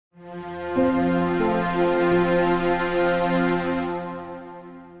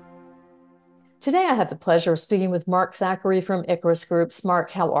Today, I have the pleasure of speaking with Mark Thackeray from Icarus Groups.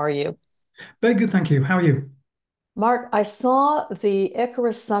 Mark, how are you? Very good, thank you. How are you? Mark, I saw the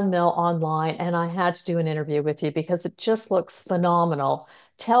Icarus Sun Mill online and I had to do an interview with you because it just looks phenomenal.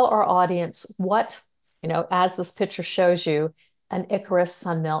 Tell our audience what, as this picture shows you, an Icarus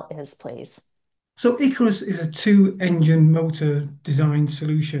Sun Mill is, please. So Icarus is a two-engine motor design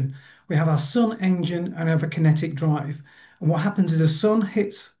solution. We have our sun engine and have a kinetic drive. And what happens is the sun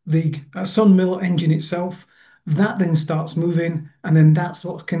hits the sun mill engine itself. That then starts moving, and then that's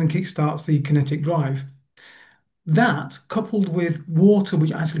what can kickstarts the kinetic drive. That, coupled with water,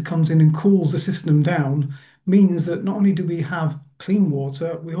 which actually comes in and cools the system down, means that not only do we have clean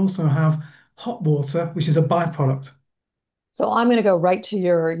water, we also have hot water, which is a byproduct. So I'm going to go right to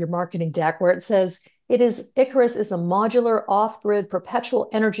your marketing deck where it says Icarus is a modular off-grid perpetual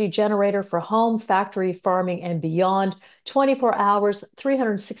energy generator for home, factory, farming, and beyond, 24 hours,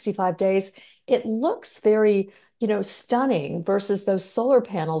 365 days. It looks very, stunning versus those solar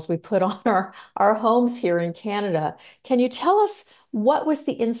panels we put on our homes here in Canada. Can you tell us what was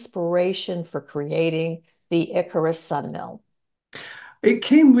the inspiration for creating the Icarus Sun Mill? It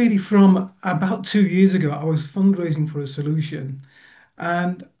came really from about 2 years ago. I was fundraising for a solution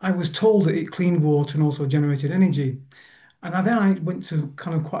and I was told that it cleaned water and also generated energy. And then I went to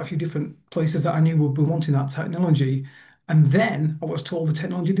kind of quite a few different places that I knew would be wanting that technology. And then I was told the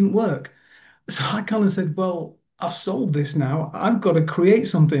technology didn't work. So I kind of said, well, I've solved this now. I've got to create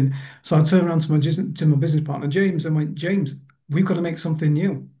something. So I turned around to my business partner, James, and went, James, we've got to make something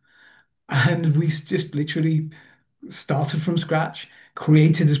new. And we just literally started from scratch,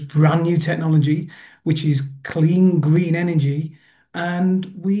 created this brand new technology, which is clean green energy.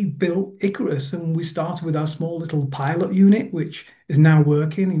 And we built Icarus and we started with our small little pilot unit, which is now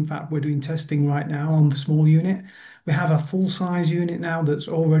working. In fact, we're doing testing right now on the small unit. We have a full size unit now that's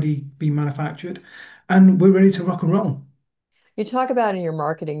already been manufactured and we're ready to rock and roll. You talk about in your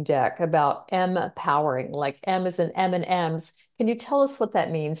marketing deck about M powering, like M is in M and M's. Can you tell us what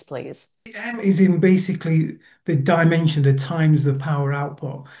that means, please? M is in basically the dimension, the times the power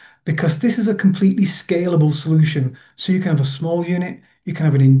output, because this is a completely scalable solution. So you can have a small unit, you can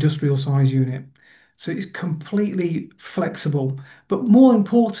have an industrial size unit. So it's completely flexible. But more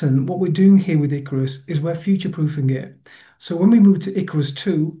important, what we're doing here with Icarus is we're future-proofing it. So when we move to Icarus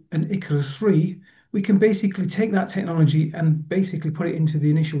 2 and Icarus 3, we can basically take that technology and basically put it into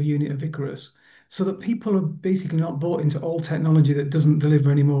the initial unit of Icarus so that people are basically not bought into old technology that doesn't deliver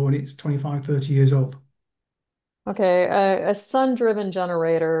anymore when it's 25, 30 years old. Okay, a sun-driven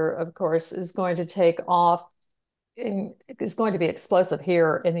generator, of course, is going to take off and is going to be explosive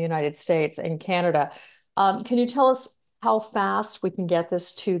here in the United States and Canada. Can you tell us how fast we can get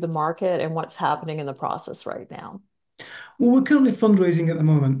this to the market and what's happening in the process right now? Well, we're currently fundraising at the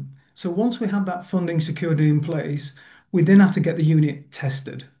moment. So once we have that funding secured and in place, we then have to get the unit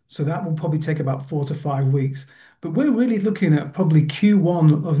tested. So that will probably take about 4 to 5 weeks. But we're really looking at probably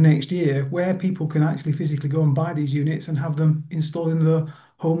Q1 of next year where people can actually physically go and buy these units and have them installed in their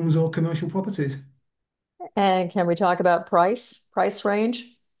homes or commercial properties. And can we talk about price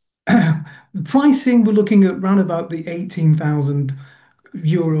range? The pricing, we're looking at around about the 18,000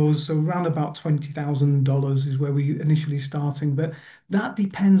 euros, so around about $20,000 is where we initially starting. But that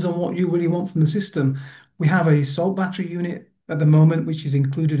depends on what you really want from the system. We have a salt battery unit at the moment, which is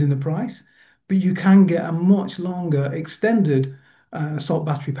included in the price, but you can get a much longer extended salt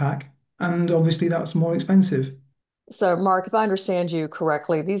battery pack, and obviously that's more expensive. So, Mark, if I understand you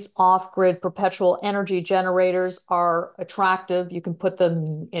correctly, these off-grid perpetual energy generators are attractive. You can put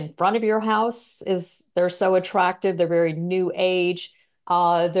them in front of your house. They're so attractive. They're very new age.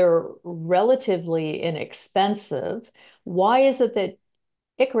 They're relatively inexpensive. Why is it that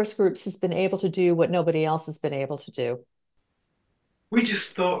Icarus Groups has been able to do what nobody else has been able to do? We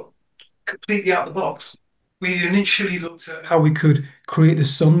just thought completely out of the box. We initially looked at how we could create the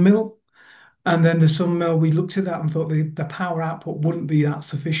sun mill. And then the sun mill, we looked at that and thought the power output wouldn't be that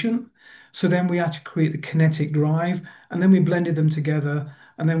sufficient. So then we had to create the kinetic drive, and then we blended them together,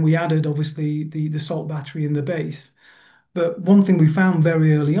 and then we added obviously the salt battery in the base. But one thing we found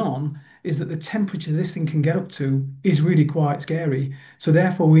very early on is that the temperature this thing can get up to is really quite scary. So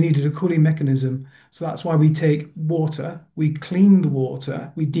therefore we needed a cooling mechanism. So that's why we take water, we clean the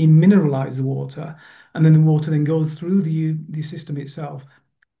water, we demineralize the water, and then the water then goes through the system itself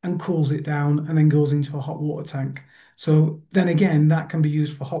and cools it down and then goes into a hot water tank. So then again, that can be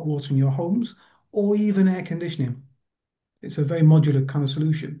used for hot water in your homes or even air conditioning. It's a very modular kind of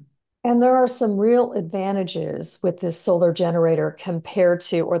solution. And there are some real advantages with this solar generator compared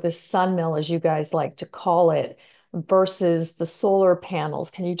to, or this sun mill, as you guys like to call it, versus the solar panels.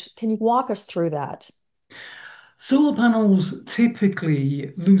 Can you walk us through that? Solar panels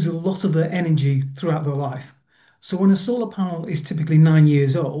typically lose a lot of their energy throughout their life. So when a solar panel is typically 9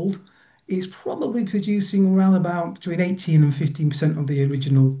 years old, it's probably producing around about between 18 and 15% of the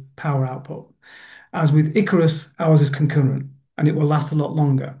original power output. As with Icarus, ours is concurrent and it will last a lot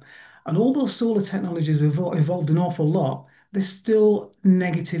longer. And although solar technologies have evolved an awful lot, there's still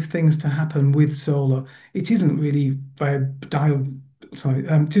negative things to happen with solar. It isn't really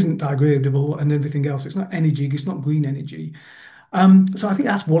it isn't degradable and everything else. It's not energy, it's not green energy. So I think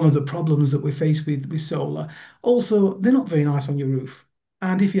that's one of the problems that we're faced with solar. Also, they're not very nice on your roof.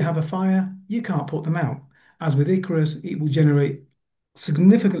 And if you have a fire, you can't put them out. As with Icarus, it will generate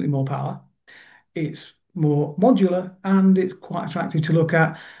significantly more power. It's more modular and it's quite attractive to look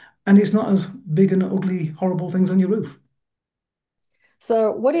at. And it's not as big and ugly, horrible things on your roof.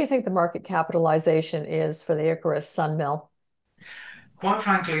 So, what do you think the market capitalization is for the Icarus Sun Mill? Quite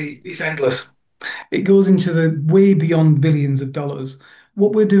frankly, it's endless. It goes into the way beyond billions of dollars.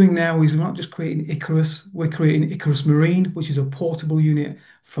 What we're doing now is we're not just creating Icarus, we're creating Icarus Marine, which is a portable unit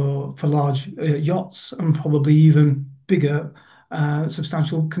for large yachts and probably even bigger,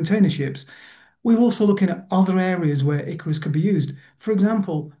 substantial container ships. We're also looking at other areas where Icarus could be used. For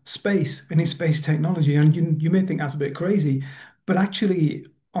example, space and in space technology. And you may think that's a bit crazy, but actually,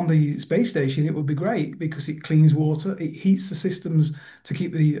 on the space station, it would be great because it cleans water, it heats the systems to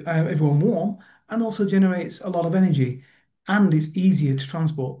keep everyone warm, and also generates a lot of energy. And it's easier to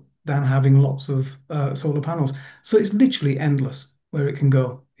transport than having lots of solar panels. So it's literally endless where it can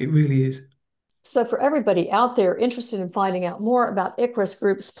go. It really is. So, for everybody out there interested in finding out more about Icarus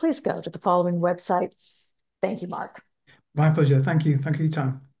Groups, please go to the following website. Thank you, Mark. My pleasure. Thank you. Thank you for your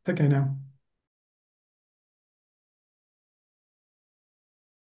time. Take care now.